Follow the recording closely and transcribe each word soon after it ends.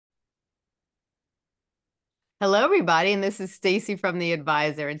Hello, everybody, and this is Stacey from The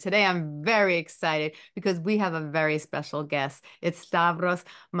Advisor. And today I'm very excited because we have a very special guest. It's Stavros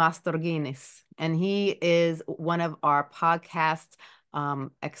Mastrogiannis, and he is one of our podcast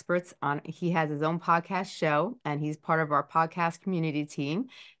experts on. He has his own podcast show, and he's part of our podcast community team.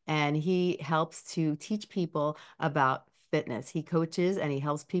 And he helps to teach people about fitness. He coaches and he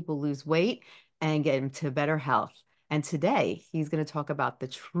helps people lose weight and get into better health. And today he's going to talk about the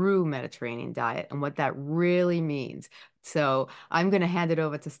true Mediterranean diet and what that really means. So I'm going to hand it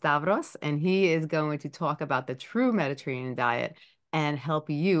over to Stavros, and he is going to talk about the true Mediterranean diet and help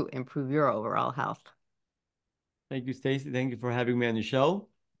you improve your overall health. Thank you, Stacey. Thank you for having me on the show.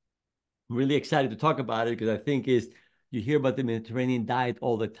 I'm really excited to talk about it because I think is you hear about the Mediterranean diet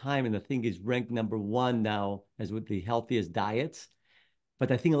all the time, and I think is ranked number one now as with the healthiest diets.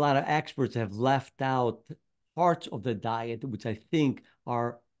 But I think a lot of experts have left out parts of the diet which I think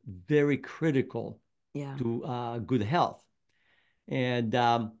are very critical Yeah. to good health. And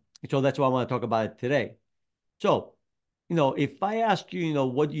so that's why I want to talk about it today. So, if I ask you,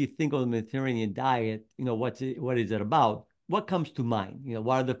 what do you think of the Mediterranean diet? What is it about? What comes to mind?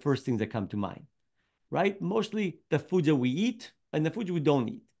 What are the first things that come to mind? Right? Mostly the foods that we eat and the foods we don't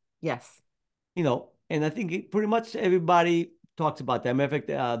eat. Yes. And I think pretty much everybody talks about that. Matter of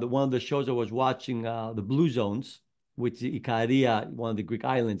fact, one of the shows I was watching, the Blue Zones, which Ikaria, one of the Greek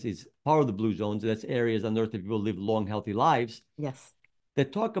islands, is part of the Blue Zones. That's areas on Earth that people live long, healthy lives. Yes. They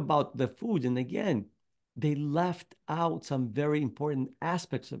talk about the foods, and again, they left out some very important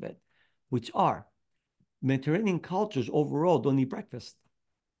aspects of it, which are Mediterranean cultures overall don't eat breakfast.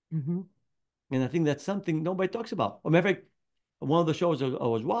 Hmm. And I think that's something nobody talks about. As a matter of fact, one of the shows I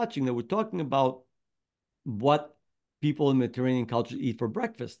was watching, they were talking about what people in Mediterranean cultures eat for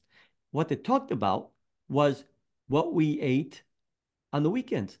breakfast. What they talked about was what we ate on the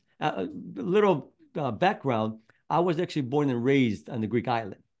weekends. A little background, I was actually born and raised on the Greek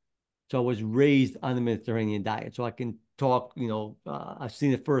island. So I was raised on the Mediterranean diet. So I can talk, I've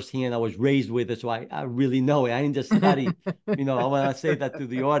seen it firsthand. I was raised with it. So I really know it. I didn't just study, I want to say that to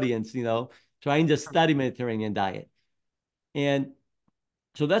the audience, so I didn't just study Mediterranean diet. And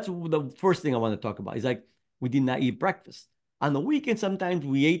so that's the first thing I want to talk about is like, we did not eat breakfast. On the weekend, sometimes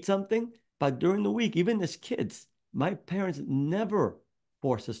we ate something, but during the week, even as kids, my parents never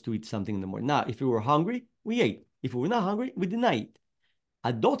forced us to eat something in the morning. Now, if we were hungry, we ate. If we were not hungry, we did not eat.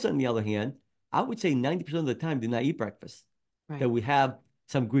 Adults, on the other hand, I would say 90% of the time did not eat breakfast. That Right. we have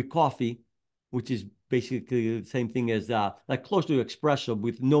some Greek coffee, which is basically the same thing as like close to espresso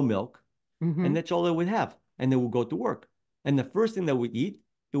with no milk, and Hmm. that's all they would have. And they would go to work. And the first thing that we eat,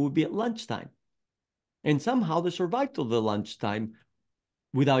 it would be at lunchtime. And somehow they survived till the lunchtime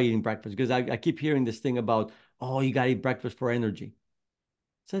without eating breakfast. Because I keep hearing this thing about, oh, you got to eat breakfast for energy.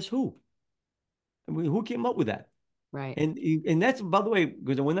 Says who? I mean, who came up with that? Right. And that's, by the way,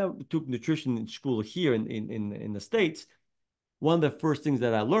 because when I took nutrition in school here in the States, one of the first things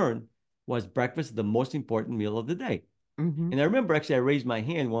that I learned was breakfast is the most important meal of the day. Hmm. And I remember actually I raised my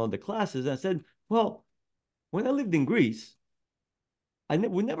hand in one of the classes and I said, well, when I lived in Greece,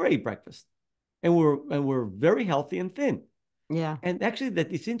 we never ate breakfast. And we're very healthy and thin. Yeah. And actually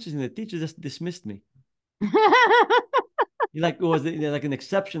that it's interesting, the teacher just dismissed me. Like it was like an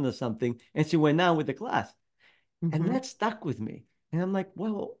exception or something. And she went on with the class. And Hmm. that stuck with me. And I'm like,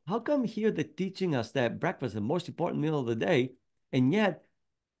 well, how come here they're teaching us that breakfast is the most important meal of the day? And yet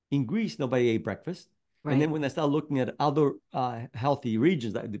in Greece, nobody ate breakfast. And then Right. when I start looking at other healthy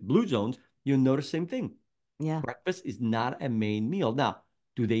regions, like the blue zones, you notice the same thing. Yeah. Breakfast is not a main meal. Now,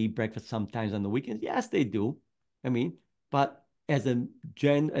 do they eat breakfast sometimes on the weekends? Yes, they do. I mean, but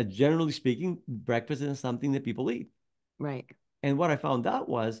generally speaking, breakfast isn't something that people eat. Right. And what I found out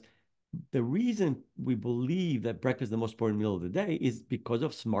was the reason we believe that breakfast is the most important meal of the day is because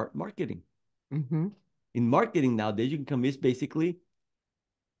of smart marketing. Hmm. In marketing nowadays, you can convince basically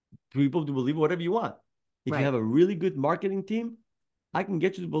people to believe whatever you want. If you Right. have a really good marketing team, I can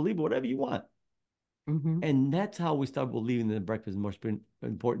get you to believe whatever you want. Hmm. And that's how we start believing that breakfast is the most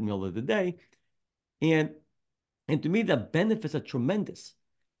important meal of the day. And and to me, the benefits are tremendous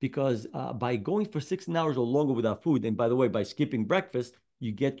because by going for 16 hours or longer without food, and by the way, by skipping breakfast,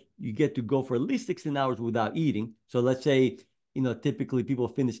 you get to go for at least 16 hours without eating. So let's say, typically people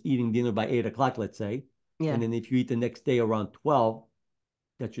finish eating dinner by 8 o'clock, let's say. And Yeah. then if you eat the next day around 12,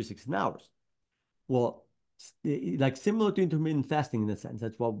 that's your 16 hours. Well, like similar to intermittent fasting in a sense,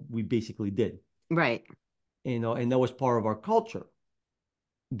 that's what we basically did. Right. And that was part of our culture.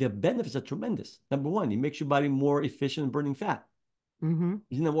 The benefits are tremendous. Number one, it makes your body more efficient in burning fat. Hmm.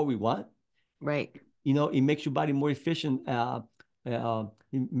 Isn't that what we want? Right. It makes your body more efficient,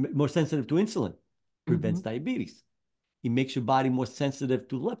 more sensitive to insulin. prevents Mm-hmm. diabetes. It makes your body more sensitive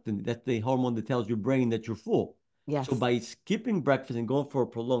to leptin. That's the hormone that tells your brain that you're full. So Yes. by skipping breakfast and going for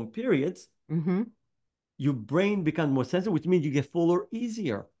prolonged periods, Mm-hmm. your brain becomes more sensitive, which means you get fuller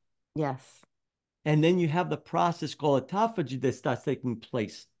easier. Yes. And then you have the process called autophagy that starts taking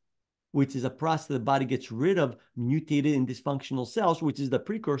place, which is a process the body gets rid of mutated and dysfunctional cells, which is the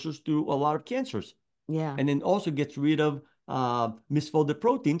precursors to a lot of cancers. Yeah. And then also gets rid of misfolded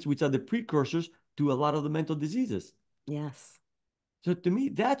proteins, which are the precursors to a lot of the mental diseases. Yes. So to me,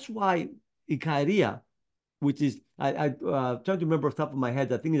 that's why Icaria, which is, trying to remember off the top of my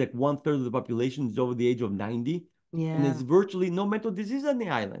head, I think it's like 1/3 of the population is over the age of 90, and there's Yeah. virtually no mental disease on the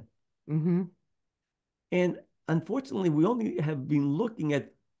island. Mm-hmm. And unfortunately, we only have been looking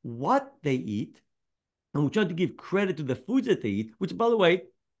at what they eat, and we're trying to give credit to the foods that they eat, which, by the way,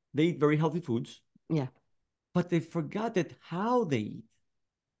 they eat very healthy foods, Yeah. but they forgot that how they eat.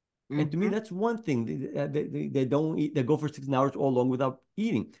 And to me, Mm-hmm. that's one thing. They don't eat, they go for 6 hours all along without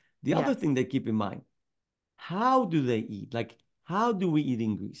eating. The other Yes. thing they keep in mind, how do they eat? Like, how do we eat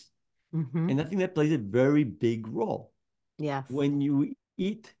in Greece? Mm-hmm. And I think that plays a very big role. Yes. When you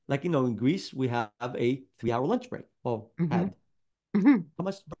eat, like, in Greece, we have a 3 hour lunch break. Or Mm-hmm. had. Mm-hmm. How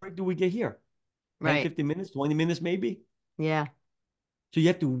much break do we get here? 10, Right. 15 minutes, 20 minutes maybe? Yeah. So you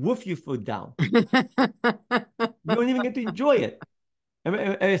have to woof your food down. You don't even get to enjoy it.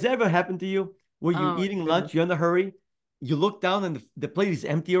 Has that ever happened to you? Where you're Oh my eating goodness. lunch, you're in a hurry, you look down and the plate is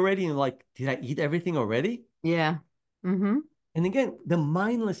empty already, and you're like, did I eat everything already? Yeah. Mm-hmm. And again, the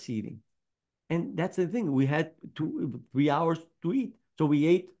mindless eating. And that's the thing. We had 3 hours to eat. So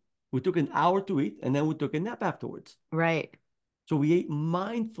we took an hour to eat, and then we took a nap afterwards. Right. So we ate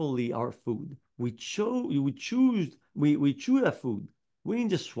mindfully our food. We chew that food. We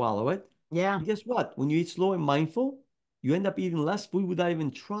didn't just swallow it. Yeah. And guess what? When you eat slow and mindful, you end up eating less food without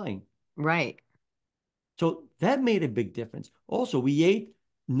even trying. Right. So that made a big difference. Also, we ate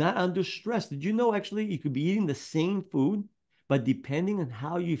not under stress. Did you know actually you could be eating the same food, but depending on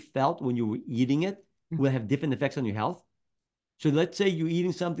how you felt when you were eating it, will have different effects on your health? So let's say you're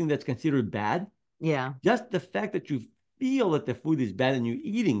eating something that's considered bad. Yeah. Just the fact that you feel that the food is bad and you're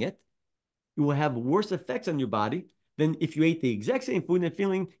eating it, it will have worse effects on your body than if you ate the exact same food and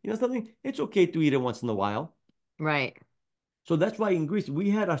feeling, something, it's okay to eat it once in a while. Right. So that's why in Greece,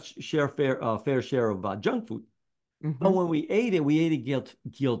 we had a fair share of junk food. But Mm-hmm. when we ate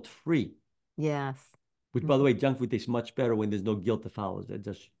it guilt free. Yes. Which, by the way, junk food tastes much better when there's no guilt that follows it.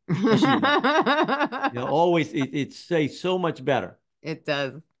 Just so Mm-hmm. always it tastes so much better. It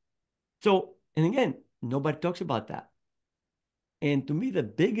does. So, and again, nobody talks about that. And to me, the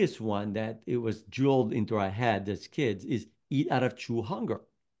biggest one that it was drilled into our heads as kids is eat out of true hunger.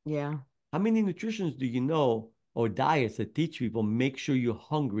 Yeah. How many nutritions do you know or diets that teach people make sure you're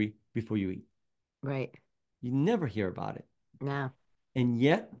hungry before you eat? Right. You never hear about it. No. And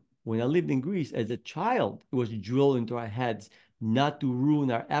yet, when I lived in Greece as a child, it was drilled into our heads not to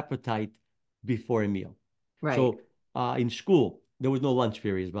ruin our appetite before a meal. Right. So in school, there was no lunch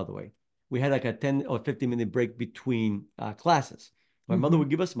periods, by the way. We had like a 10 or 15-minute break between classes. My mother Mm-hmm. would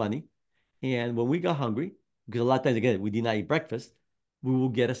give us money. And when we got hungry, because a lot of times, again, we did not eat breakfast, we will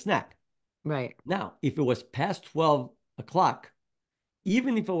get a snack. Right. Now, if it was past 12 o'clock,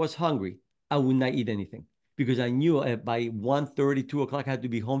 even if I was hungry, I would not eat anything because I knew by 1:30, 2 o'clock, I had to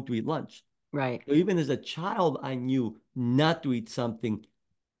be home to eat lunch. Right. So even as a child, I knew not to eat something,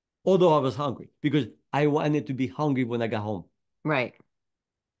 although I was hungry, because I wanted to be hungry when I got home. Right.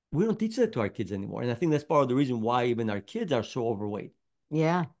 We don't teach that to our kids anymore. And I think that's part of the reason why even our kids are so overweight.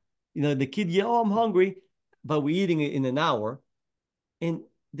 Yeah. The kid, yeah, oh, I'm hungry, but we're eating it in an hour and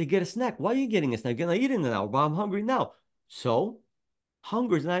they get a snack. Why are you getting a snack? You're gonna eat in an hour, but I'm hungry now. So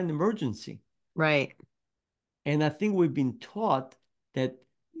hunger is not an emergency. Right. And I think we've been taught that,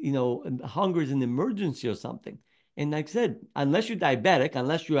 hunger is an emergency or something. And like I said, unless you're diabetic,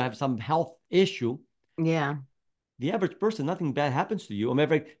 unless you have some health issue, Yeah. the average person, nothing bad happens to you.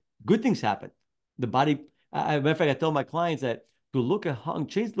 Matter of fact, good things happen. The body, matter of fact, I tell my clients that to look at hunger,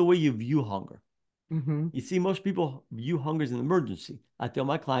 change the way you view hunger. Mm-hmm. You see, most people view hunger as an emergency. I tell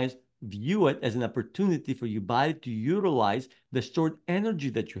my clients, view it as an opportunity for your body to utilize the stored energy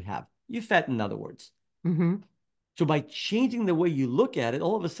that you have. You fat, in other words. Mm-hmm. So by changing the way you look at it,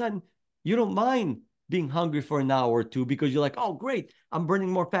 all of a sudden, you don't mind being hungry for an hour or two because you're like, oh, great, I'm burning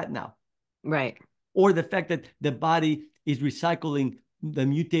more fat now. Right. Or the fact that the body is recycling the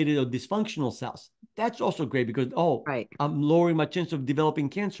mutated or dysfunctional cells. That's also great because, oh, Right. I'm lowering my chance of developing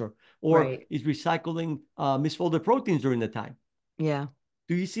cancer. Or Right. is recycling misfolded proteins during the time. Yeah.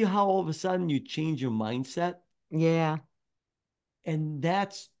 Do you see how all of a sudden you change your mindset? Yeah. And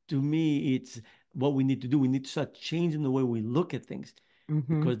that's, to me, it's what we need to do. We need to start changing the way we look at things, Hmm.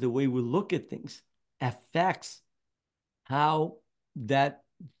 because the way we look at things affects how that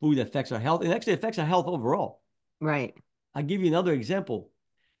food affects our health, and actually affects our health overall. Right. I'll give you another example.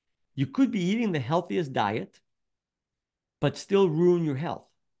 You could be eating the healthiest diet, but still ruin your health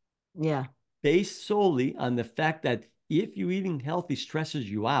Yeah. based solely on the fact that if you're eating healthy stresses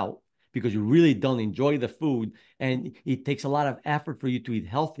you out because you really don't enjoy the food and it takes a lot of effort for you to eat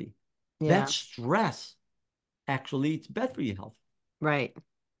healthy, that Yeah. stress actually it's bad for your health. Right.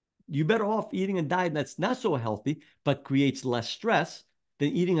 You're better off eating a diet that's not so healthy but creates less stress than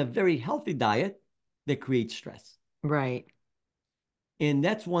eating a very healthy diet that creates stress. Right. And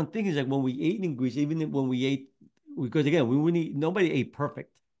that's one thing is like when we ate in Greece, even when we ate, because again, nobody ate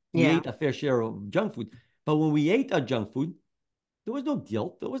perfect. We Yeah. ate a fair share of junk food. But when we ate our junk food, there was no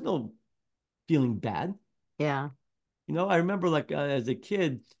guilt. There was no feeling bad. Yeah. I remember like as a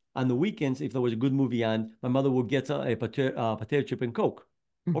kid on the weekends, if there was a good movie on, my mother would get a potato chip and Coke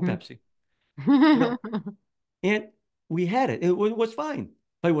or Hmm. Pepsi. You know, and we had it. It was fine.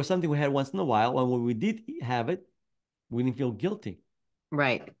 But it was something we had once in a while. And when we did have it, we didn't feel guilty.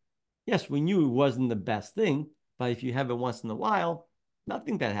 Right. Yes, we knew it wasn't the best thing, but if you have it once in a while,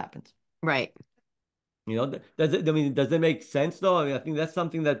 nothing bad happens. Right. Does it? I mean, does it make sense though? I mean, I think that's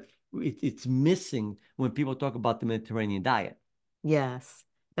something that it's missing when people talk about the Mediterranean diet. Yes,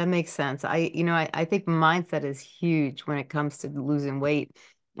 that makes sense. I think mindset is huge when it comes to losing weight.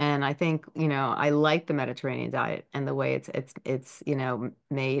 And I think, I like the Mediterranean diet and the way it's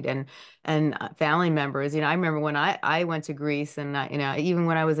made and family members, I remember when I went to Greece and even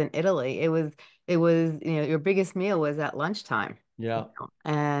when I was in Italy, it was, your biggest meal was at lunchtime. Yeah,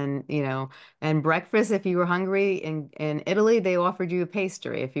 And and breakfast if you were hungry in Italy they offered you a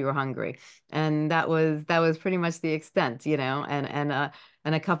pastry if you were hungry, and that was pretty much the extent,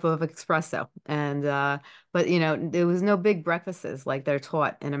 and a cup of espresso, and but there was no big breakfasts like they're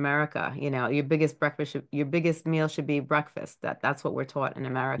taught in America. Your biggest meal should be breakfast. That's what we're taught in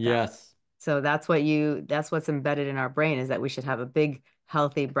America. yes, So that's what's embedded in our brain is that we should have a big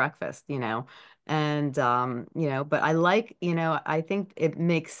healthy breakfast, and but I think it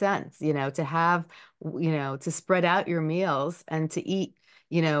makes sense, to have, to spread out your meals and to eat,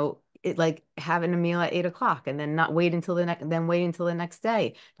 it like having a meal at 8 o'clock and then not wait until the next, then wait until the next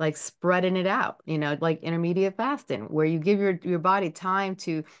day, like spreading it out, like intermediate fasting, where you give your body time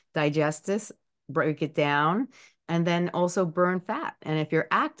to digest this, break it down, and then also burn fat. And if you're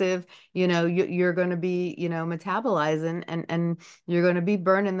active, you're going to be, metabolizing and you're going to be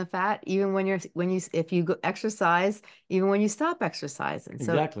burning the fat even if you go exercise, even when you stop exercising.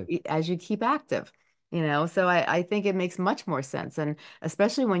 So exactly. as you keep active, so I think it makes much more sense. And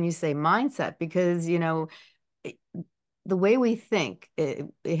especially when you say mindset, because, it, the way we think,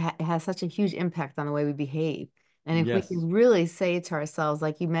 it has such a huge impact on the way we behave. And if we Yes, can really say to ourselves,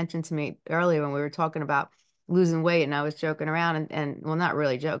 like you mentioned to me earlier when we were talking about losing weight, and I was joking around and well, not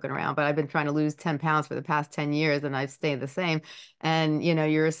really joking around, but I've been trying to lose 10 pounds for the past 10 years and I've stayed the same. And, you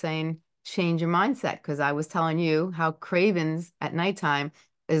were saying change your mindset because I was telling you how cravings at nighttime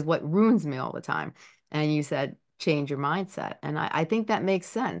is what ruins me all the time. And you said, change your mindset. And I think that makes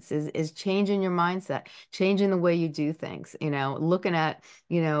sense is changing your mindset, changing the way you do things, looking at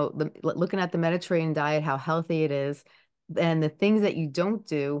the Mediterranean diet, how healthy it is, and the things that you don't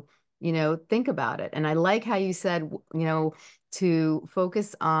do, think about it. And I like how you said, to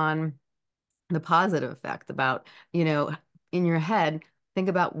focus on the positive effect about, in your head, think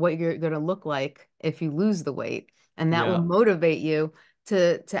about what you're going to look like if you lose the weight. And that will yeah, motivate you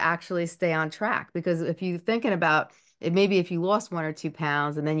to actually stay on track. Because if you're thinking about it, maybe if you lost 1 or 2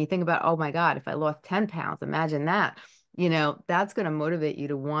 pounds and then you think about, oh my God, if I lost 10 pounds, imagine that, that's going to motivate you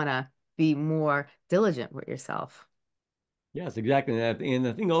to want to be more diligent with yourself. yes, exactly. And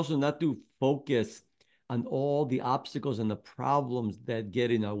I think also not to focus on all the obstacles and the problems that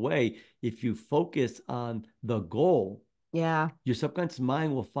get in our way. If you focus on the goal, Yeah, your subconscious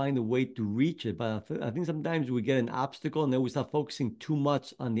mind will find a way to reach it. But I think sometimes we get an obstacle and then we start focusing too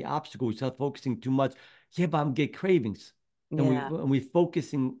much on the obstacle. We start focusing too much. Yeah, but I'm get cravings, yeah, and we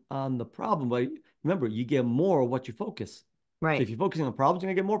focusing on the problem. But remember, you get more of what you focus. So right. if you're focusing on problems, you're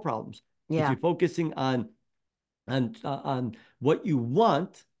gonna get more problems. If Yeah, you're focusing on what you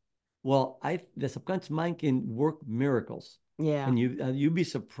want, well, I the subconscious mind can work miracles, yeah, and you'd be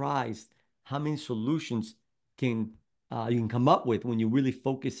surprised how many solutions can you can come up with when you're really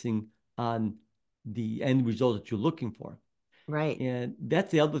focusing on the end result that you're looking for. right. And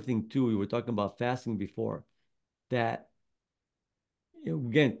that's the other thing too. We were talking about fasting before. That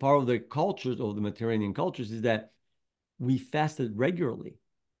again, part of the cultures of the Mediterranean cultures is that we fasted regularly.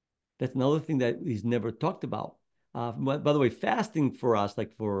 That's another thing that is never talked about. By the way, fasting for us,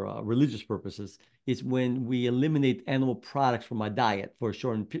 like for religious purposes, is when we eliminate animal products from our diet for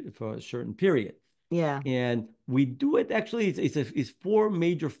a certain period. Yeah. And we do it actually, it's four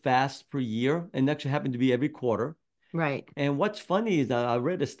major fasts per year, and actually happen to be every quarter. Right. And what's funny is that I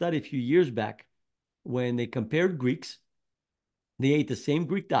read a study a few years back when they compared Greeks. They ate the same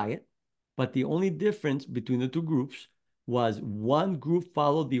Greek diet, but the only difference between the two groups was one group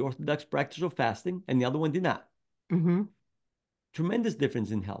followed the Orthodox practice of fasting and the other one did not. Mm-hmm. Tremendous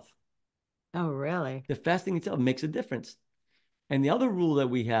difference in health. Oh, really? The fasting itself makes a difference. And the other rule that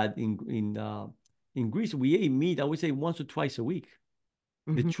we had in Greece, we ate meat, I would say once or twice a week.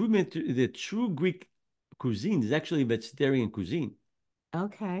 Mm-hmm. The true Greek cuisine is actually vegetarian cuisine.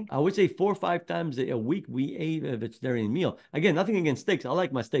 Okay. I would say 4 or 5 times a week we ate a vegetarian meal. Again, nothing against steaks. I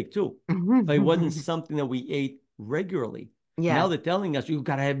like my steak too, but it wasn't something that we ate regularly. Now Yeah. they're telling us you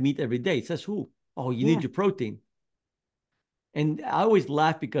gotta have meat every day. Says who? Oh, you need Yeah. your protein. And I always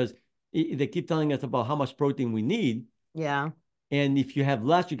laugh because they keep telling us about how much protein we need. Yeah. And if you have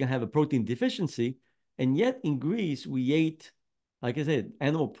less, you can have a protein deficiency. And yet in Greece, we ate, like I said,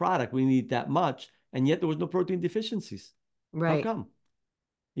 animal product. We need that much. And yet there was no protein deficiencies. How Right. come?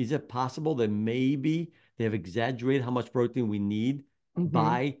 Is it possible that maybe they have exaggerated how much protein we need Mm-hmm.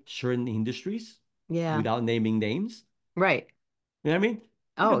 by certain industries Yeah. without naming names? Right. You know what I mean? Think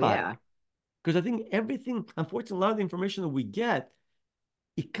Oh, about it. yeah. Because I think everything, unfortunately, a lot of the information that we get,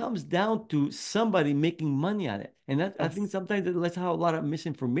 it comes down to somebody making money on it. And that, I think Yes. sometimes that's how a lot of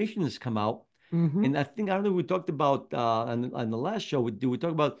misinformation has come out. Mm-hmm. And I think, I don't know, we talked about on the last show, we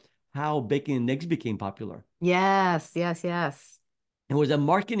talked about how bacon and eggs became popular. Yes. Yes. Yes. It was a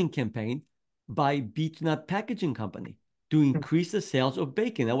marketing campaign by Beech-Nut Packaging Company to increase the sales of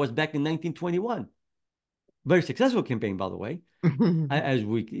bacon. That was back in 1921. Very successful campaign, by the way. As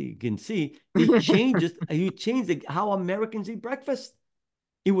we can see, you changed how Americans eat breakfast.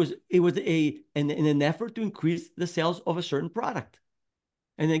 It was in an effort to increase the sales of a certain product.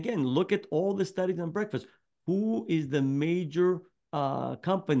 And again, look at all the studies on breakfast. Who is the major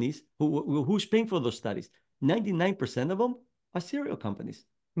companies who's paying for those studies? 99% of them are cereal companies.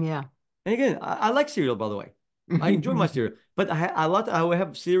 Yeah. And again, I like cereal, by the way. I enjoy my cereal, but I will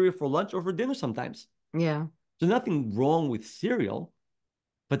have cereal for lunch or for dinner sometimes. Yeah. So nothing wrong with cereal,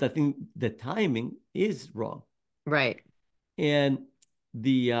 but I think the timing is wrong. Right. And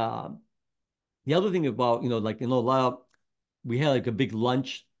the uh, the other thing about like a lot of, we had like a big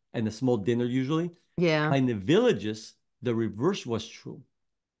lunch and a small dinner usually. Yeah. But in the villages, the reverse was true.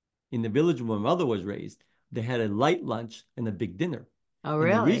 In the village where my mother was raised, they had a light lunch and a big dinner. Oh, And the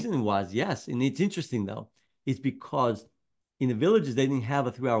really? reason was, yes, and it's interesting though, it's because in the villages, they didn't have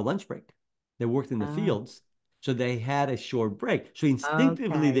a 3 hour lunch break. They worked in the Oh, fields, so they had a short break. So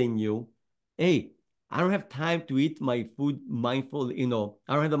instinctively, okay. they knew, hey, I don't have time to eat my food mindful, I don't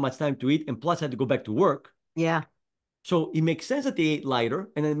have that much time to eat. And plus, I had to go back to work. Yeah. So it makes sense that they ate lighter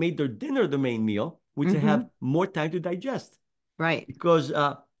and then made their dinner the main meal, which they Mm-hmm. have more time to digest. Right. Because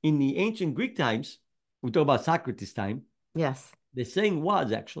in the ancient Greek times, we talk about Socrates' time, Yes. the saying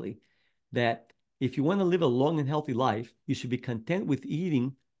was actually that if you want to live a long and healthy life, you should be content with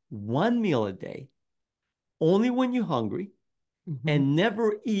eating one meal a day, only when you're hungry, Mm-hmm. and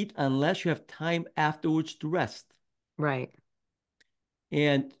never eat unless you have time afterwards to rest. Right.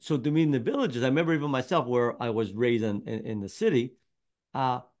 And so to me in the villages, I remember even myself where I was raised in the city,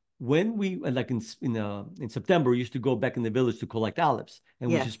 uh, when we like in September, we used to go back in the village to collect olives,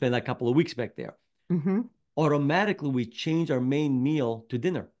 and we should Yes. spend a couple of weeks back there. Mm-hmm. Automatically, we change our main meal to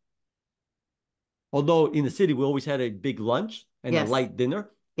dinner. Although in the city, we always had a big lunch and a Yes. light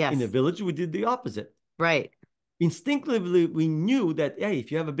dinner. In the Yes. village, we did the opposite. Right. Instinctively, we knew that, hey,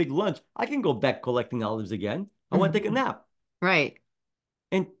 if you have a big lunch, I can go back collecting olives again. I want to take a Mm-hmm. nap. Right.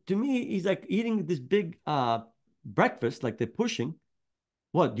 And to me, he's like eating this big breakfast, like they're pushing.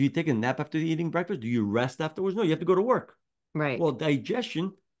 What, do you take a nap after eating breakfast? Do you rest afterwards? No, you have to go to work. Right. Well,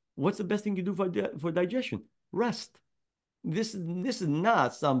 digestion, what's the best thing you do for digestion? Rest. This is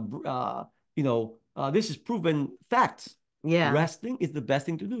not some this is proven facts. Yeah. Resting is the best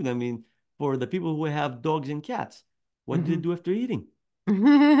thing to do. I mean, for the people who have dogs and cats, what do they Mm-hmm. do after eating?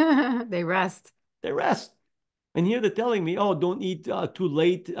 They rest. They rest. And here they're telling me, oh, don't eat too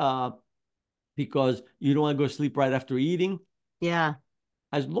late because you don't want to go to sleep right after eating. Yeah.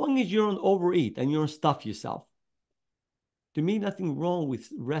 As long as you don't overeat and you don't stuff yourself, to me, nothing wrong with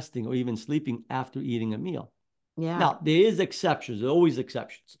resting or even sleeping after eating a meal. Yeah. Now, there is exceptions. There are always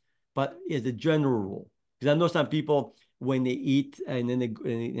exceptions, but as a general rule, because I know some people when they eat and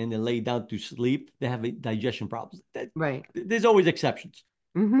they lay down to sleep, they have digestion problems. Right. There's always exceptions,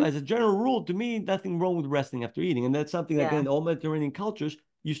 Hmm. As a general rule, to me, nothing wrong with resting after eating. And that's something that, Yeah. again, all Mediterranean cultures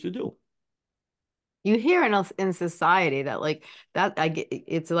used to do. You hear in society that like that I get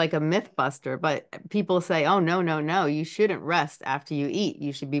it's like a myth buster, but people say, "Oh no, no, no, you shouldn't rest after you eat.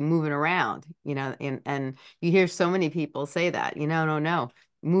 You should be moving around." And you hear so many people say that, no, no, no.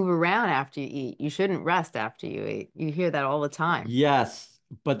 Move around after you eat. You shouldn't rest after you eat. You hear that all the time. Yes.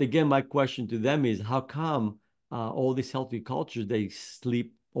 But again, my question to them is how come all these healthy cultures, they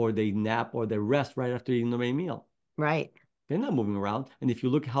sleep or they nap or they rest right after eating the main meal? Right. They're not moving around. And if you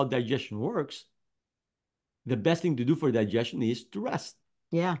look how digestion works, the best thing to do for digestion is to rest.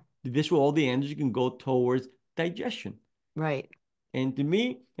 Yeah. This way, all the energy can go towards digestion. Right. And to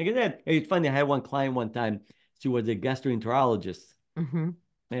me, like I said, it's funny. I had one client one time. She was a gastroenterologist, Hmm.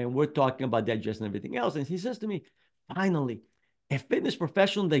 and we're talking about digestion and everything else. And he says to me, finally, a fitness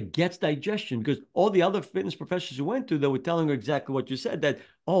professional that gets digestion, because all the other fitness professionals you went to, they were telling her exactly what you said, that,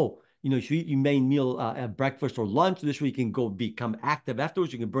 oh, you should eat your main meal at breakfast or lunch. This way you can go become active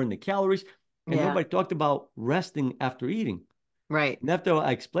afterwards. You can burn the calories. And Yeah. nobody talked about resting after eating. Right. And after I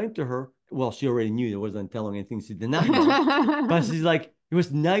explained to her, well, she already knew. I wasn't telling anything she did not know. But she's like, it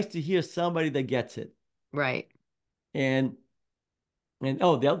was nice to hear somebody that gets it. Right. And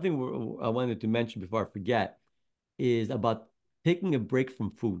oh, the other thing I wanted to mention before I forget is about taking a break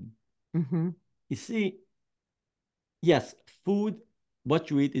from food. Hmm. You see, yes, food, what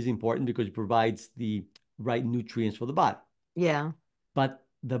you eat is important because it provides the right nutrients for the body. Yeah. But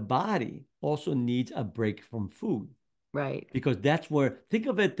the body also needs a break from food Right. because that's where, think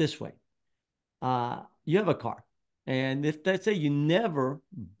of it this way. You have a car. And if let's say you never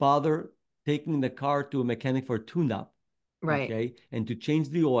bother taking the car to a mechanic for a tune-up, Right. okay, and to change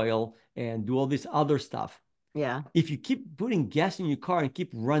the oil and do all this other stuff, Yeah. if you keep putting gas in your car and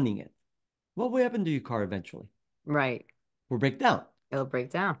keep running it, what will happen to your car eventually? Right. Will break down. It'll break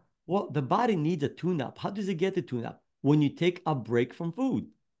down. Well, the body needs a tune-up. How does it get the tune-up? When you take a break from food.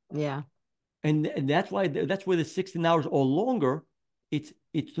 Yeah. And that's where the 16 hours or longer, it's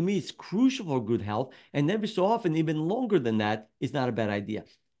to me it's crucial for good health. And every so often, even longer than that is not a bad idea,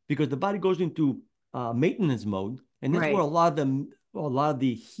 because the body goes into maintenance mode, and that's where Right. a lot of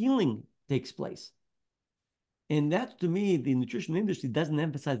the healing takes place. And that to me, the nutrition industry doesn't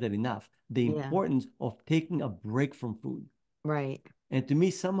emphasize that enough. The Yeah. importance of taking a break from food. Right. And to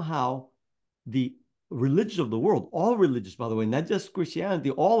me, somehow, the religions of the world, all religions, by the way, not just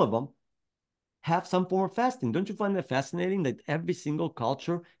Christianity, all of them have some form of fasting. Don't you find that fascinating that every single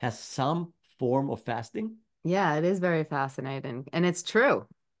culture has some form of fasting? Yeah, it is very fascinating. And it's true.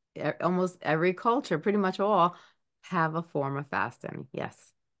 Almost every culture, pretty much all, have a form of fasting.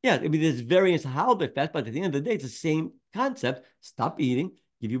 Yes. Yeah, I mean, there's variance how they fast, but at the end of the day, it's the same concept. Stop eating,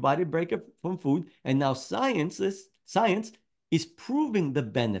 give your body a break from food, and now science is proving the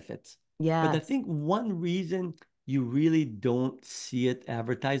benefits. But I Yes. think one reason you really don't see it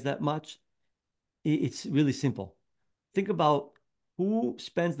advertised that much, it's really simple. Think about who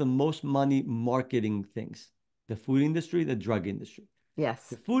spends the most money marketing things: the food industry, the drug industry. The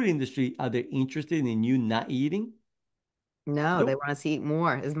Yes. food industry, are they interested in you not eating? No, they Nope. want us to eat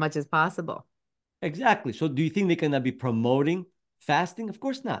more as much as possible. Exactly. So do you think they're going to be promoting fasting? Of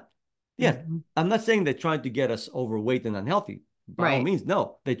course not. Yes, Hmm. I'm not saying they're trying to get us overweight and unhealthy. By all Right. means,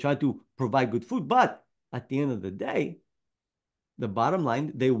 no. They try to provide good food. But at the end of the day, the bottom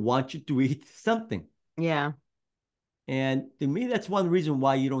line, they want you to eat something. Yeah. And to me, that's one reason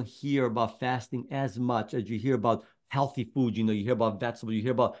why you don't hear about fasting as much as you hear about healthy food. You hear about vegetables, you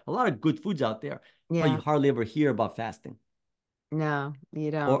hear about a lot of good foods out there, but you Yeah. hardly ever hear about fasting. No,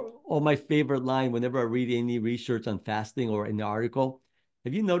 you don't. Or my favorite line whenever I read any research on fasting or in the article,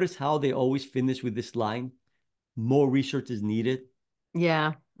 have you noticed how they always finish with this line? More research is needed.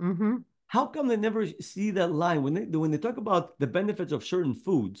 Yeah. Hmm. How come they never see that line when they talk about the benefits of certain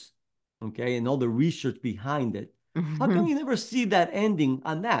foods, okay, and all the research behind it? How come you never see that ending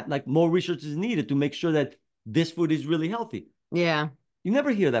on that? Like more research is needed to make sure that this food is really healthy. Yeah. You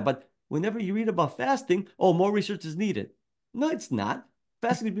never hear that, but whenever you read about fasting, oh, more research is needed. No, it's not.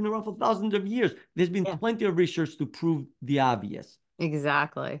 Fasting has been around for thousands of years. There's been Yeah. plenty of research to prove the obvious.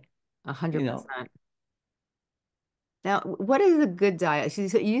 Exactly. A hundred You know, percent. Now, what is a good diet?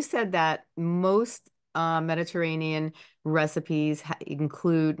 You said that most Mediterranean recipes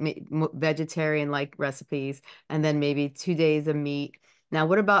include vegetarian-like recipes, and then maybe 2 days of meat. Now,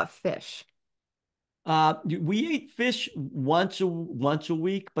 what about fish? we eat fish once a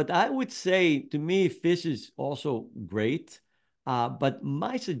week, but I would say to me, fish is also great. But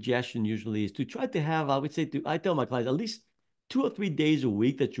my suggestion usually is to try to have, I would say I tell my clients at least 2 or 3 days a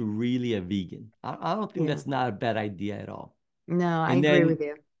week that you're really a vegan. I don't think Yeah. that's not a bad idea at all. No, I And agree with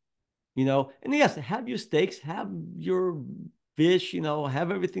then, you. and yes, have your steaks, have your fish,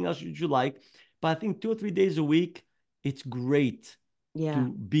 have everything else you like. But I think 2 or 3 days a week, it's great Yeah.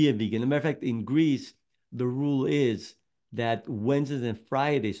 to be a vegan. As a matter of fact, in Greece, the rule is that Wednesdays and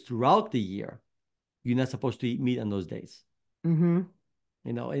Fridays throughout the year, you're not supposed to eat meat on those days. Mm-hmm.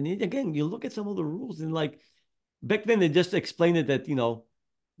 Again, you look at some of the rules and like back then they just explained it that,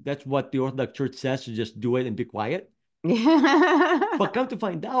 that's what the Orthodox Church says, to just do it and be quiet. But Yeah. come to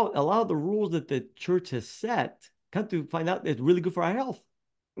find out, a lot of the rules that the church has set, come to find out it's really good for our health.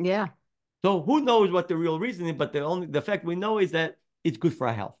 Yeah. So who knows what the real reason is, but the fact we know is that it's good for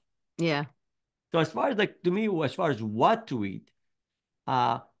our health. Yeah. So as far as like to me, as far as what to eat,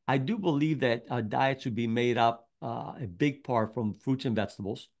 uh, I do believe that our diet should be made up a big part from fruits and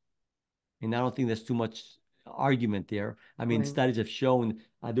vegetables. And I don't think there's too much argument there. I mean, Right. studies have shown,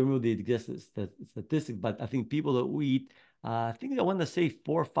 I don't know the exact statistic, but I think people that eat, I think I want to say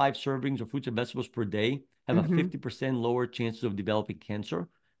 4 or 5 servings of fruits and vegetables per day have a Mm-hmm. 50% lower chances of developing cancer,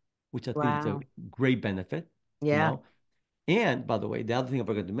 which I think is a Wow. great benefit, you Yeah. know. And by the way, the other thing I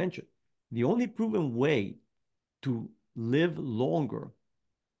forgot to mention, the only proven way to live longer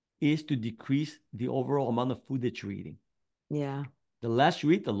is to decrease the overall amount of food that you're eating. Yeah. The less you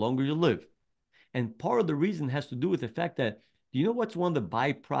eat, the longer you live. And part of the reason has to do with the fact that, do you know what's one of the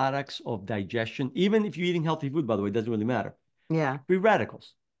byproducts of digestion? Even if you're eating healthy food, by the way, it doesn't really matter. Yeah. Free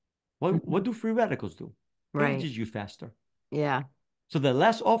radicals. What, Mhm. what do free radicals do? Right. Ages you faster. Yeah. So the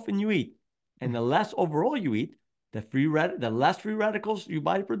less often you eat and the less overall you eat, the less free radicals your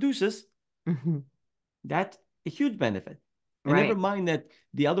body produces, Mhm. that's a huge benefit. And never Right. mind that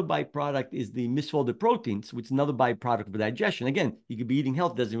the other byproduct is the misfolded proteins, which is another byproduct of digestion. Again, you could be eating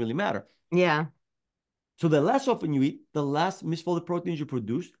health, doesn't really matter. Yeah. So the less often you eat, the less misfolded proteins you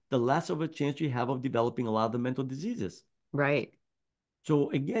produce, the less of a chance you have of developing a lot of the mental diseases. Right. So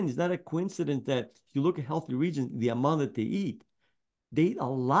again, it's not a coincidence that if you look at healthy regions, the amount that they eat a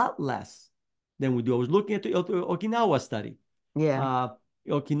lot less than we do. I was looking at the Okinawa study. Yeah. Uh,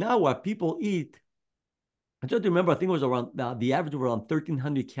 Okinawa people eat, I try to remember, I think it was around the average of around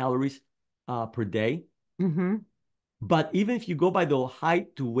 1,300 calories per day. Mm-hmm. But even if you go by the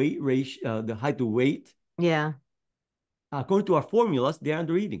height to weight ratio, the height to weight, Yeah. according to our formulas, they're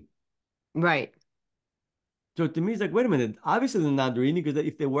under eating. Right. So to me, it's like, wait a minute. Obviously, they're not under eating because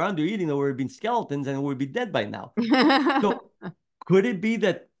if they were under eating, they would have been skeletons and would be dead by now. So could it be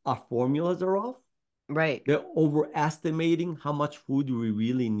that our formulas are off? Right. They're overestimating how much food we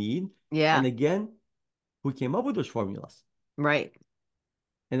really need. And Yeah. again, who came up with those formulas? Right.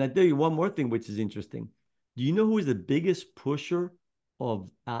 And I tell you one more thing, which is interesting. Do you know who is the biggest pusher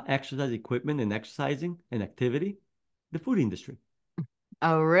of exercise equipment and exercising and activity? The food industry.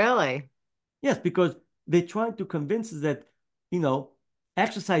 Oh, really? Yes, because they're trying to convince us that, you know,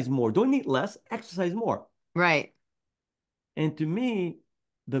 exercise more. Don't eat less, exercise more. Right. And to me,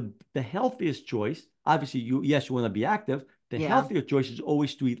 the healthiest choice, obviously, you want to be active. The Yeah. healthier choice is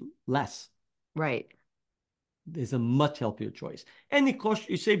always to eat less. Right. There's a much healthier choice. And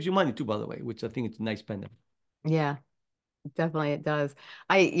it saves you money too, by the way, which I think it's a nice benefit. Yeah. Definitely it does.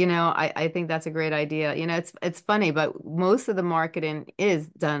 I think that's a great idea. It's funny, but most of the marketing is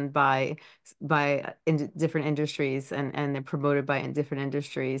done by different industries and they're promoted by in different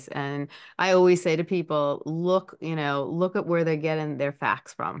industries. And I always say to people, look at where they're getting their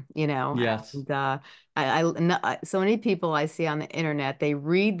facts from, Yes. and so many people I see on the internet, they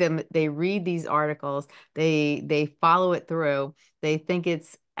read these articles, they follow it through, they think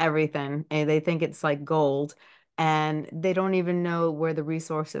it's everything and they think it's like gold and they don't even know where the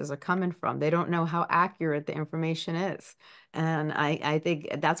resources are coming from. They don't know how accurate the information is. And I think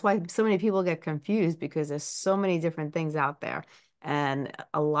that's why so many people get confused because there's so many different things out there. And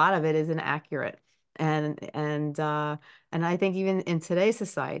a lot of it is inaccurate. And I think even in today's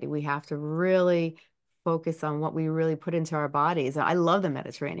society, we have to really focus on what we really put into our bodies. I love the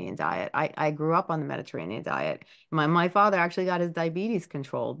Mediterranean diet. I grew up on the Mediterranean diet. My father actually got his diabetes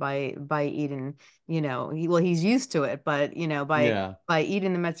controlled by eating he's used to it, but Yeah. by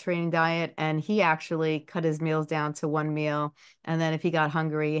eating the Mediterranean diet, and he actually cut his meals down to one meal, and then if he got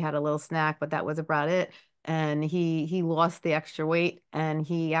hungry, he had a little snack, but that was about it. And he lost the extra weight, and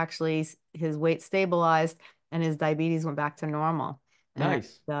his weight stabilized, and his diabetes went back to normal. And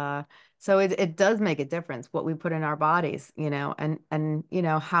Nice. uh, so it does make a difference what we put in our bodies,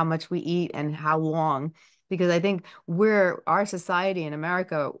 and how much we eat and how long because I think our society in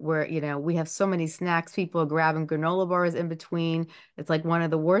America, where, we have so many snacks, people are grabbing granola bars in between. It's like one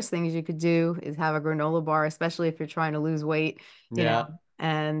of the worst things you could do is have a granola bar, especially if you're trying to lose weight, you know, Yeah.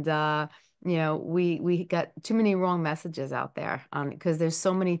 and we got too many wrong messages out there on because there's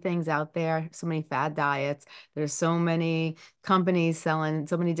so many things out there, so many fad diets, there's so many companies selling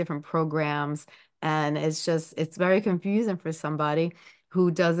so many different programs, and it's very confusing for somebody who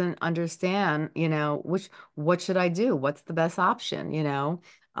doesn't understand, what should I do? What's the best option?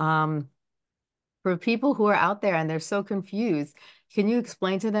 Um, for people who are out there and they're so confused, can you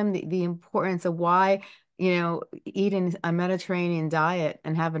explain to them the importance of why, eating a Mediterranean diet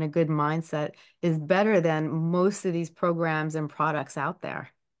and having a good mindset is better than most of these programs and products out there?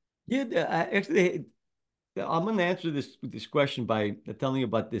 Yeah, actually, I'm going to answer this question by telling you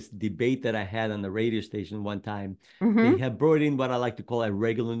about this debate that I had on the radio station one time. They Hmm. had brought in what I like to call a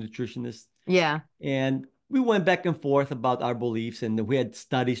regular nutritionist, Yeah. and we went back and forth about our beliefs, and we had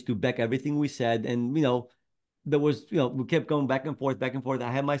studies to back everything we said. And there was, we kept going back and forth, back and forth.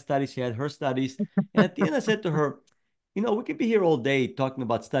 I had my studies, she had her studies, and at the end, I said to her, we could be here all day talking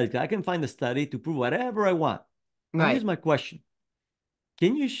about studies. I can find a study to prove whatever I want. Now, here's Right. my question.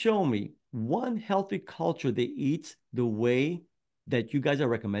 Can you show me one healthy culture that eats the way that you guys are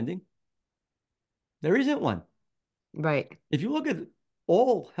recommending? There isn't one. Right. If you look at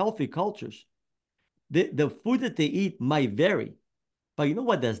all healthy cultures, the food that they eat might vary. But you know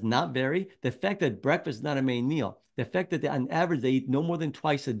what does not vary? The fact that breakfast is not a main meal. The fact that on average they eat no more than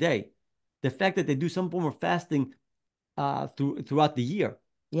twice a day. The fact that they do some form of fasting throughout the year.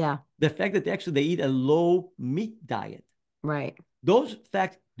 Yeah. The fact that they eat a low meat diet. Right. Those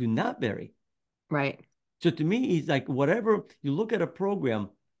facts do not vary. Right. So to me, it's like whatever you look at a program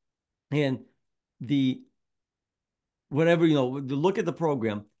and the whatever, look at the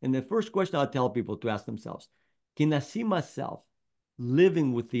program. And the first question I'll tell people to ask themselves, can I see myself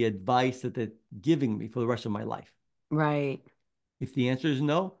living with the advice that they're giving me for the rest of my life? Right. If the answer is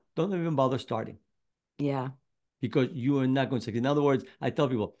no, don't even bother starting Yeah. because you are not going to succeed. In other words, I tell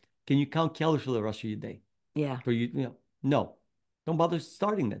people, can you count calories for the rest of your day? Yeah. For no, don't bother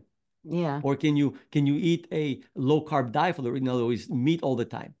starting then. Yeah. Or can you eat a low carb diet for in other words, meat all the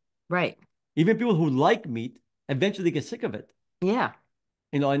time? Right. Even people who like meat eventually get sick of it. Yeah.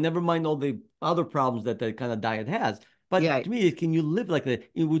 I never mind all the other problems that that kind of diet has. But Yeah. to me, can you live like that?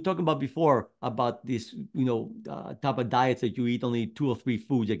 We were talking about before about this, type of diets that you eat only two or three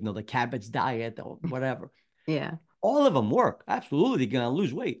foods, like, the cabbage diet or whatever. Yeah. All of them work. Absolutely, you're gonna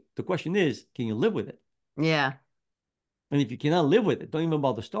lose weight. The question is, can you live with it? Yeah. And if you cannot live with it, don't even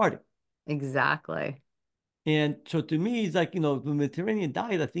bother starting. Exactly. And so to me, it's like, the Mediterranean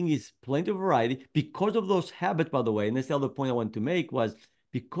diet, I think is plenty of variety because of those habits, by the way. And that's the other point I wanted to make was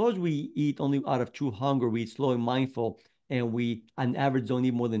because we eat only out of true hunger, we eat slow and mindful, and we on average don't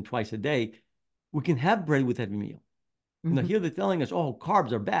eat more than twice a day, we can have bread with every meal. Hmm. Here they're telling us, oh,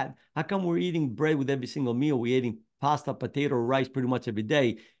 carbs are bad. How come we're eating bread with every single meal? We're eating pasta, potato, rice pretty much every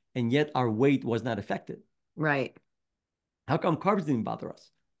day, and yet our weight was not affected. Right. How come carbs didn't bother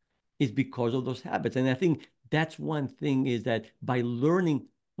us? Is because of those habits. And I think that's one thing is that by learning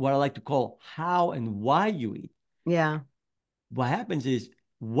what I like to call how and why you eat, Yeah. what happens is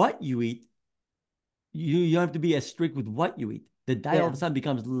what you eat, you don't have to be as strict with what you eat. The diet all Yeah. of a sudden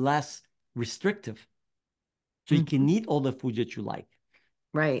becomes less restrictive. So you can Hmm. eat all the foods that you like.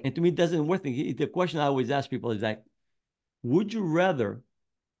 Right. And to me, it doesn't work. The question I always ask people is like, would you rather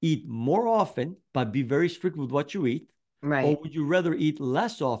eat more often, but be very strict with what you eat? Or Right. would you rather eat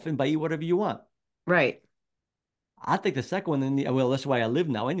less often, but eat whatever you want? Right. I'll take the second one. Well, that's why I live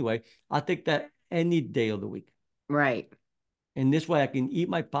now anyway. I'll take that any day of the week. Right. And this way I can eat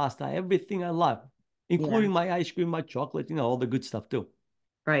my pasta, everything I love, Yeah. including my ice cream, my chocolate, all the good stuff too. You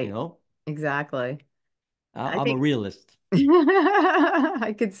Right. know, Exactly. I I'm a think realist.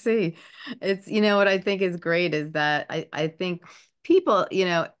 I could see. What I think is great is that I think people,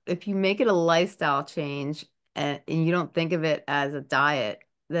 if you make it a lifestyle change and you don't think of it as a diet,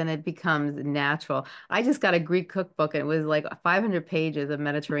 then it becomes natural. I just got a Greek cookbook and it was like 500 pages of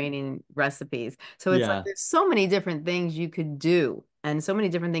Mediterranean recipes. So it's like Yeah, there's so many different things you could do and so many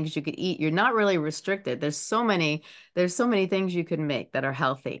different things you could eat. You're not really restricted. There's so many things you can make that are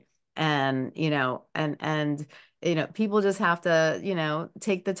healthy. And people just have to,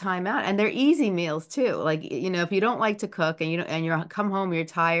 take the time out, and they're easy meals too. Like, if you don't like to cook and you're come home, you're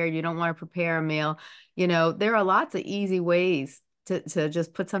tired, you don't want to prepare a meal, there are lots of easy ways to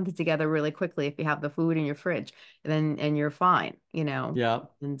just put something together really quickly if you have the food in your fridge, and you're fine. yeah,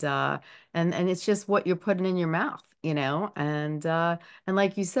 And it's just what you're putting in your mouth, and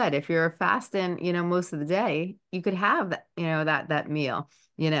like you said, if you're fasting, most of the day, you could have that meal,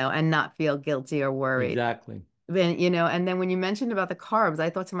 and not feel guilty or worried. exactly. And then when you mentioned about the carbs, I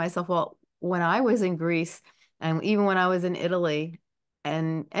thought to myself, well, when I was in Greece and even when I was in Italy,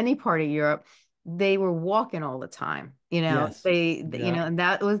 and any part of Europe, they were walking all the time. Yes. You Yeah. know, and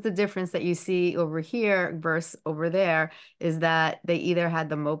that was the difference that you see over here versus over there is that they either had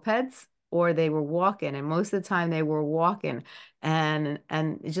the mopeds or they were walking, and most of the time they were walking, and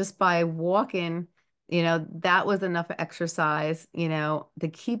just by walking, that was enough exercise, to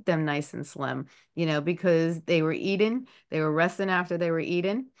keep them nice and slim, because they were resting after they were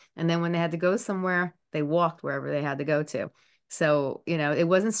eating, and then when they had to go somewhere, they walked wherever they had to go to. So, it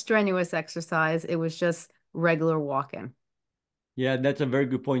wasn't strenuous exercise, it was just regular walking. Yeah, that's a very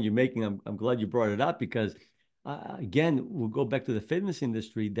good point you're making. I'm glad you brought it up because, again, we'll go back to the fitness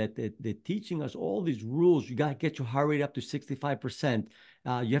industry that they're teaching us all these rules. You got to get your heart rate up to 65%.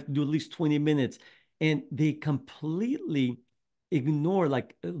 You have to do at least 20 minutes. And they completely ignore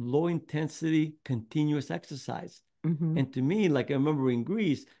like low intensity, continuous exercise. Hmm. And to me, like I remember in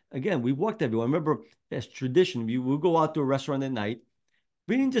Greece, again, we walked everywhere. I remember as tradition, we would go out to a restaurant at night.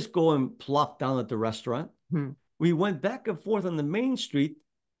 We didn't just go and plop down at the restaurant. Hmm. We went back and forth on the main street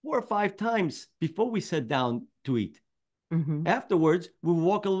 4 or 5 times before we sat down to eat. Hmm. Afterwards, we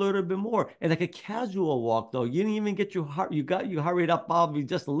walk a little bit more, and like a casual walk, though. You didn't even get your heart. You got your heart rate up probably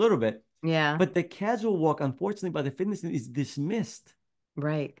just a little bit, Yeah, but the casual walk, unfortunately, by the fitness is dismissed.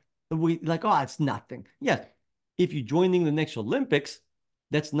 right. We like, oh, it's nothing. Yes, if you're joining the next Olympics,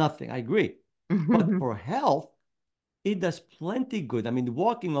 that's nothing. I agree, but for health, it does plenty good. I mean,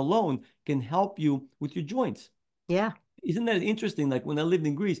 walking alone can help you with your joints. Yeah, Isn't that interesting? Like when I lived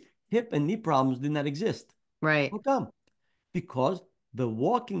in Greece, hip and knee problems did not exist. right. How come? Because the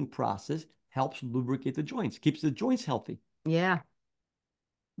walking process helps lubricate the joints, keeps the joints healthy. Yeah,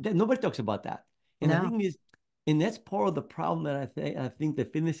 That nobody talks about that. And I no. think is, and that's part of the problem that I think the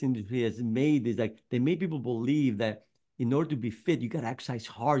fitness industry has made is like they made people believe that in order to be fit, you got to exercise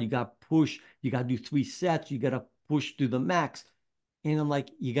hard, you got to push, you got to do 3 sets, you got to push to the max. And I'm like,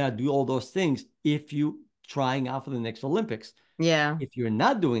 you got to do all those things if you trying out for the next Olympics. Yeah, If you're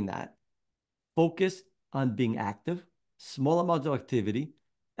not doing that, focus on being active, small amounts of activity.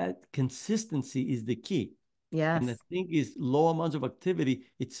 Consistency is the key. And the yes. thing is, low amounts of activity,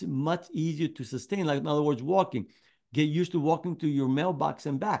 it's much easier to sustain. Like, in other words, walking. Get used to walking to your mailbox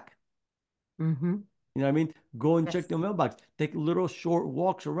and back. Hmm. You know what I mean? Go and check Yes, the mailbox. Take little short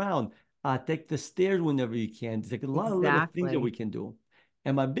walks around. Take the stairs whenever you can. There's like a lot of little things that we exactly. can do.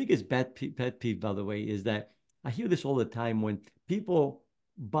 And my biggest pet peeve, by the way, is that I hear this all the time when people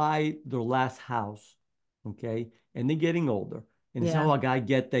buy their last house, okay, and they're getting older, and they say, Yeah, "Oh, I gotta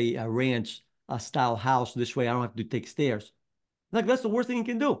get a ranch style house. This way, I don't have to take stairs." Like that's the worst thing you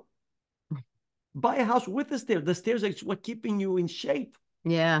can do. Buy a house with the stairs. The stairs are what keeping you in shape.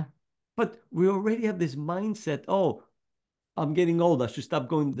 yeah, But we already have this mindset. Oh, I'm getting old. I should stop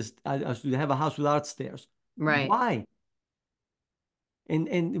going this. I should have a house without stairs. right. Why?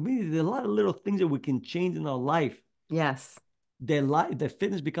 And we there's a lot of little things that we can change in our life. Yes, The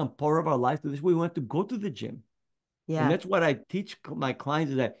fitness become part of our life. So this way we want to go to the gym. And yes, that's what I teach my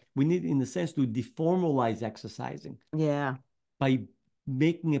clients is that we need, in a sense, to deformalize exercising yeah. by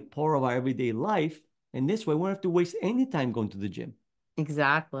making it part of our everyday life. And this way we don't have to waste any time going to the gym.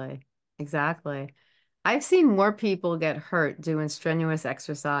 Exactly. Exactly. I've seen more people get hurt doing strenuous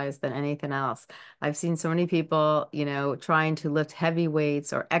exercise than anything else. I've seen so many people, trying to lift heavy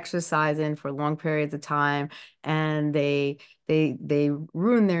weights or exercising for long periods of time, and they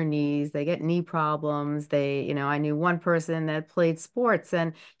ruin their knees. They get knee problems. I knew one person that played sports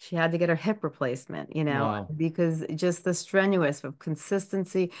and she had to get her hip replacement, Wow. because just the strenuous of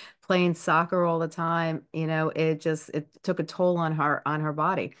consistency, playing soccer all the time, it took a toll on her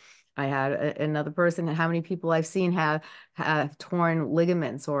body. I had another person, how many people I've seen have torn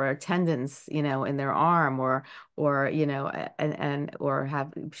ligaments or tendons, in their arm or or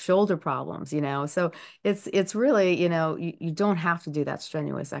have shoulder problems, So it's really, you don't have to do that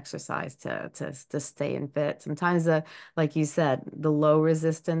strenuous exercise to stay in fit. Sometimes like you said, the low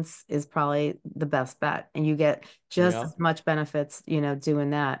resistance is probably the best bet, and you get just Yeah. as much benefits, doing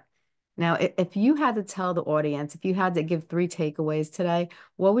that. Now, if you had to tell the audience, if you had to give three takeaways today,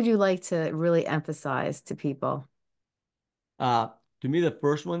 what would you like to really emphasize to people? Uh, to me, the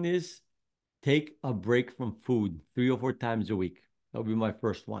first one is take a break from food 3 or 4 times a week. That would be my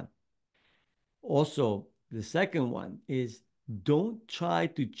first one. Also, the second one is don't try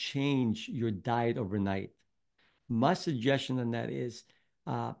to change your diet overnight. My suggestion on that is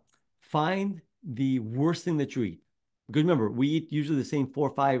uh, find the worst thing that you eat. Because remember, we eat usually the same 4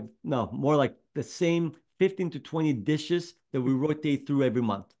 or 5, no, more like the same 15 to 20 dishes that we rotate through every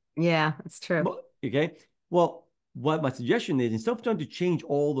month. Yeah, it's true. Okay. Well, what my suggestion is instead of trying to change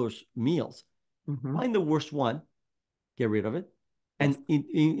all those meals, Hmm. find the worst one, get rid of it, Yes.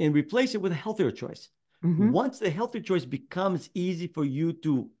 and replace it with a healthier choice. Mm-hmm. Once the healthier choice becomes easy for you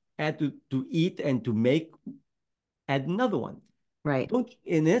to add to eat and to make, add another one. Right. Don't,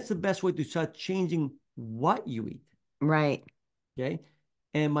 and that's the best way to start changing what you eat. Right. Okay.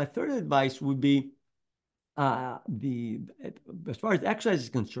 And my third advice would be the as far as exercise is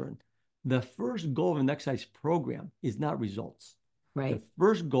concerned, the first goal of an exercise program is not results. The Right.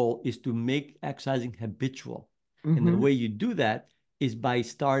 first goal is to make exercising habitual. And the Mm-hmm. way you do that is by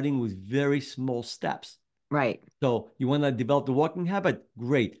starting with very small steps. Right. So you want to develop the walking habit?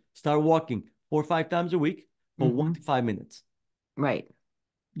 Great. Start walking 4 or 5 times a week for Mm-hmm. 1 to 5 minutes. Right.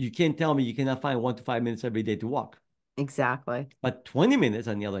 You can't tell me you cannot find 1 to 5 minutes every day to walk. Exactly. But 20 minutes,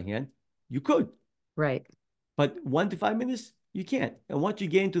 on the other hand, you could. Right. But 1 to 5 minutes, you can't. And once you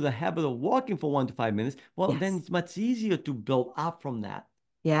get into the habit of walking for 1 to 5 minutes, well, then Yes. it's much easier to build up from that.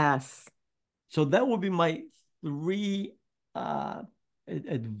 Yes. So that would be my three uh,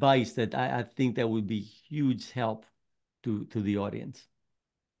 advice that I think that would be huge help to the audience.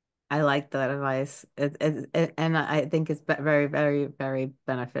 I like that advice. And I think it's very, very, very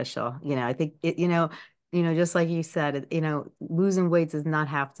beneficial. I think just like you said, losing weight does not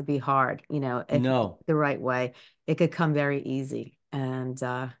have to be hard. If you do it No. the right way, it could come very easy. And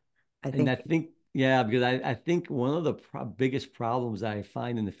I And I think, think, yeah, because I think one of the biggest problems I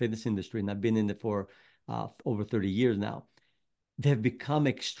find in the fitness industry, and I've been in it for over 30 years now, they've become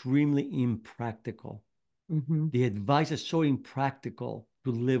extremely impractical. mhm. The advice is so impractical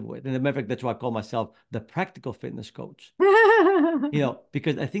to live with. And as a matter of fact, that's why I call myself the practical fitness coach.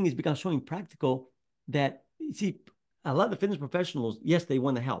 Because I think it's become so impractical that, you see, a lot of the fitness professionals, yes, they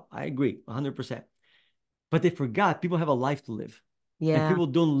want to help. I agree 100%. But they forgot people have a life to live. And Yeah. people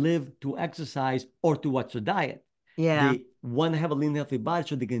don't live to exercise or to watch their diet. Yeah. They want to have a lean, healthy body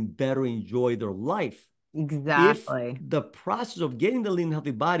so they can better enjoy their life. If Exactly. the process of getting the lean,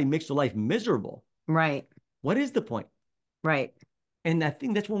 healthy body makes your life miserable, Right. what is the point? Right. And I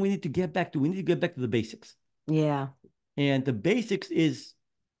think that's what we need to get back to. We need to get back to the basics. Yeah. And the basics is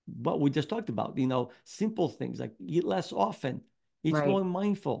what we just talked about, simple things like eat less often, eat slow Right. and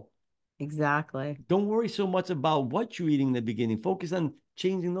mindful. Exactly. Don't worry so much about what you're eating in the beginning. Focus on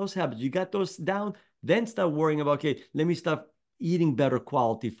changing those habits. You got those down, then start worrying about, okay, let me start eating better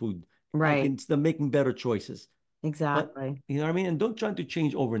quality food. I Right. can start making better choices. But Exactly. you know what I mean? And don't try to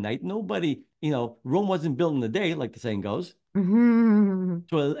change overnight. Nobody, Rome wasn't built in a day, like the saying goes. Mhm.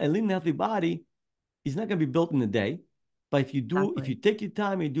 So a lean, healthy body is not going to be built in a day. But if you Exactly. take your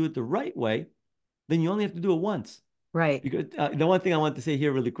time and do it the right way, then you only have to do it once. Right. Because the one thing I want to say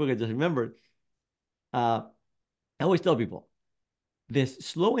here really quick, I just remembered. Uh, I always tell people this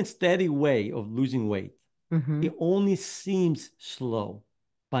slow and steady way of losing weight, Hmm. it only seems slow,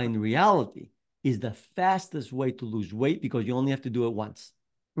 but in reality, is the fastest way to lose weight because you only have to do it once.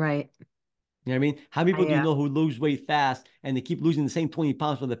 Right. You know what I mean? How many people do you Yeah. know who lose weight fast and they keep losing the same 20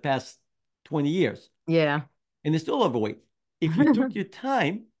 pounds for the past 20 years Yeah. and they're still overweight? If you took your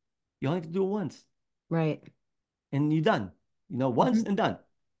time, you only have to do it once Right. and you're done. Once Mhm. and done.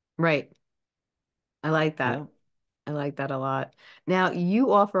 Right. I like You that. know, I like that a lot. Now,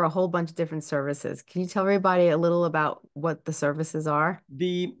 you offer a whole bunch of different services. Can you tell everybody a little about what the services are?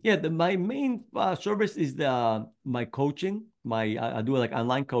 my main service is the my coaching. I do like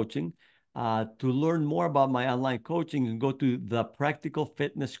online coaching. To learn more about my online coaching, you can go to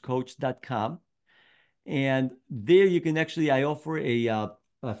thepracticalfitnesscoach.com. And there you can actually, I offer a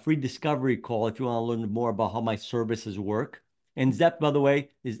free discovery call if you want to learn more about how my services work. And that, by the way,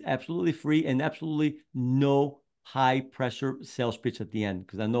 is absolutely free and absolutely no high pressure sales pitch at the end.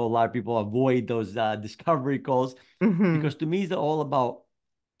 Because I know a lot of people avoid those discovery calls Hmm. because to me, it's all about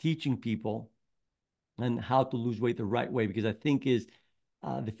teaching people and how to lose weight the right way. Because I think is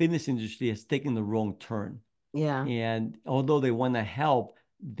the fitness industry has taken the wrong turn. Yeah. And although they want to help,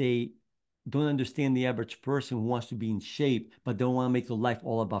 they don't understand the average person who wants to be in shape, but don't want to make their life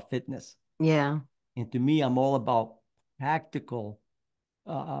all about fitness. Yeah. And to me, I'm all about practical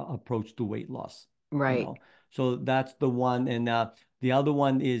approach to weight loss. You Right. know, so that's the one. And the other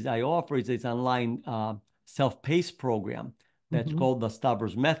one is I offer is this online self-paced program that's Hmm. called the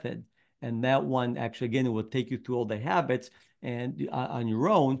Stavros Method. And that one actually, again, it will take you through all the habits and on your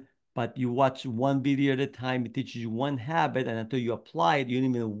own. But you watch one video at a time. It teaches you one habit, and until you apply it, you don't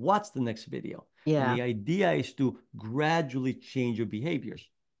even watch the next video. And Yeah. the idea is to gradually change your behaviors.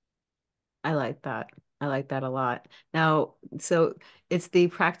 I like that. I like that a lot. Now, so it's the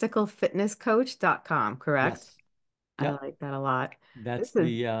practicalfitnesscoach.com, correct? Yes. I Yep. like that a lot. That's This is,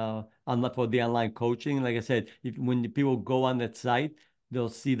 the for the online coaching. Like I said, when the people go on that site, they'll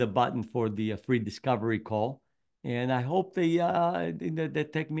see the button for the free discovery call. And I hope they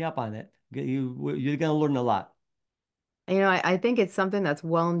take me up on it. You're gonna learn a lot. I think it's something that's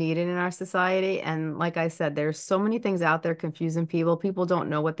well needed in our society. And like I said, there's so many things out there confusing people. People don't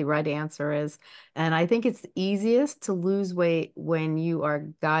know what the right answer is. And I think it's easiest to lose weight when you are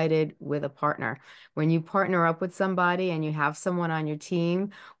guided with a partner. When you partner up with somebody and you have someone on your team,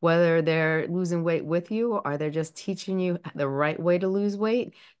 whether they're losing weight with you or they're just teaching you the right way to lose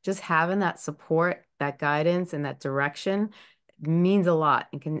weight, just having that support, that guidance, and that direction means a lot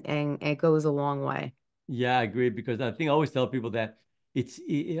and it goes a long way. Yeah, I agree because I think I always tell people that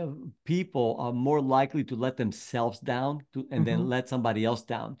people are more likely to let themselves down and then Hmm. let somebody else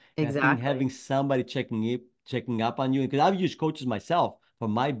down. And I think Exactly. having somebody checking up on you, because I've used coaches myself for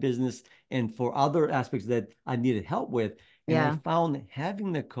my business and for other aspects that I needed help with, and I Yeah. found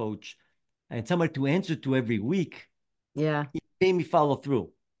having a coach and somebody to answer to every week, Yeah. it made me follow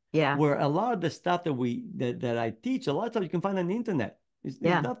through. Yeah. Where a lot of the stuff that I teach, a lot of stuff you can find on the internet. It's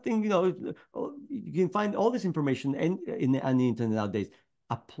Yeah. nothing, you can find all this information on the internet nowadays.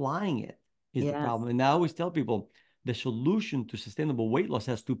 Applying it is the Yes. problem. And I always tell people the solution to sustainable weight loss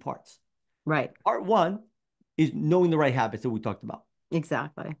has two parts. Right. Part one is knowing the right habits that we talked about.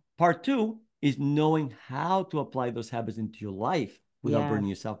 Exactly. Part two is knowing how to apply those habits into your life without Yes. burning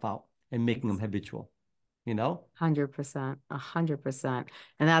yourself out and making them Ex- habitual, you know? 100%, 100%.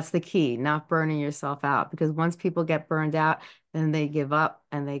 And that's the key, not burning yourself out. Because once people get burned out, then they give up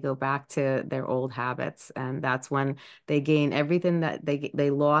and they go back to their old habits. And that's when they gain everything that they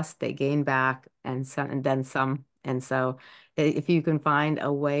lost, they gain back and some and then some. And so if you can find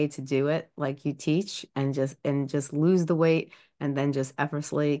a way to do it like you teach and just lose the weight and then just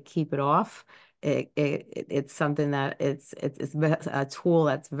effortlessly keep it off, it's something that it's a tool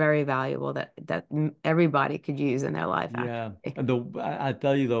that's very valuable that everybody could use in their life Yeah. actually. And I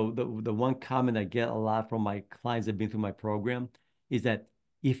tell you though, the one comment I get a lot from my clients that have been through my program is that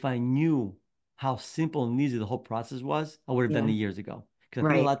if I knew how simple and easy the whole process was, I would have done Yeah. it years ago. Because I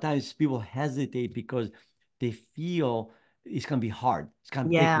think a Right. lot of times people hesitate because they feel it's going to be hard. It's going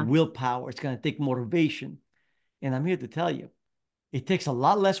to take Yeah. willpower. It's going to take motivation. And I'm here to tell you, it takes a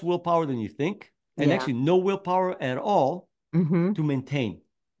lot less willpower than you think, and Yeah. actually no willpower at all Hmm. to maintain if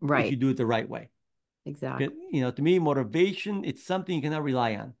you Right. do it the right way. 'Cause, Exactly. to me, motivation, it's something you cannot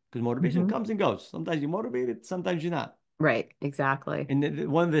rely on because motivation Hmm. comes and goes. Sometimes you're motivated, sometimes you're not. Right. Exactly. And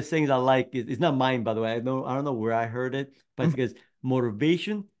one of the things I like is, it's not mine, by the way. I don't know where I heard it, but it's because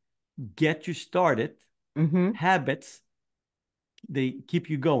motivation get you started. Hmm. Habits, they keep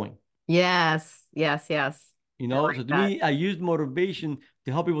you going. Yes. Yes. Yes. I So like to that. me, I use motivation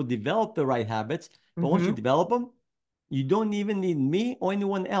to help people develop the right habits. But once you Hmm. develop them, you don't even need me or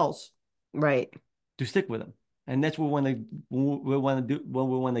anyone else Right. to stick with them. And that's what we want to do, what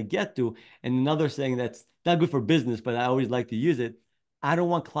we want to get to. And another saying that's not good for business, but I always like to use it. I don't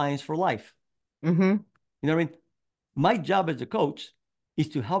want clients for life. Hmm. You know what I mean? My job as a coach is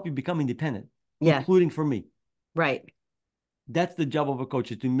to help you become independent, Yes. including for me. Right. That's the job of a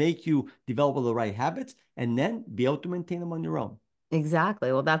coach, is to make you develop all the right habits and then be able to maintain them on your own.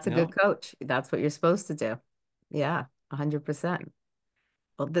 Exactly. Well, that's a You good know? coach. That's what you're supposed to do. Yeah. 100%.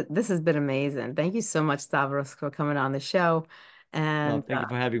 Well, this has been amazing. Thank you so much, Stavros, for coming on the show. No, And thank you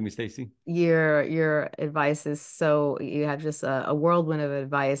for having me, Stacey. your advice is so you have just a whirlwind of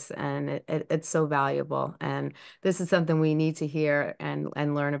advice, and it's so valuable. And this is something we need to hear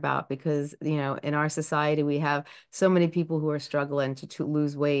and learn about because, in our society, we have so many people who are struggling to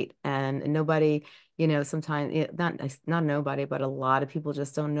lose weight, and nobody, sometimes not nobody, but a lot of people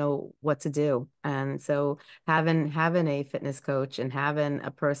just don't know what to do. And so having a fitness coach and having a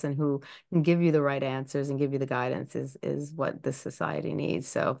person who can give you the right answers and give you the guidance is what this society needs.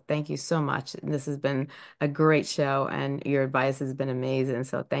 So thank you so much. This has been a great show and your advice has been amazing.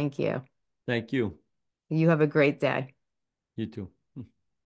 So thank you. Thank you. You have a great day. You too.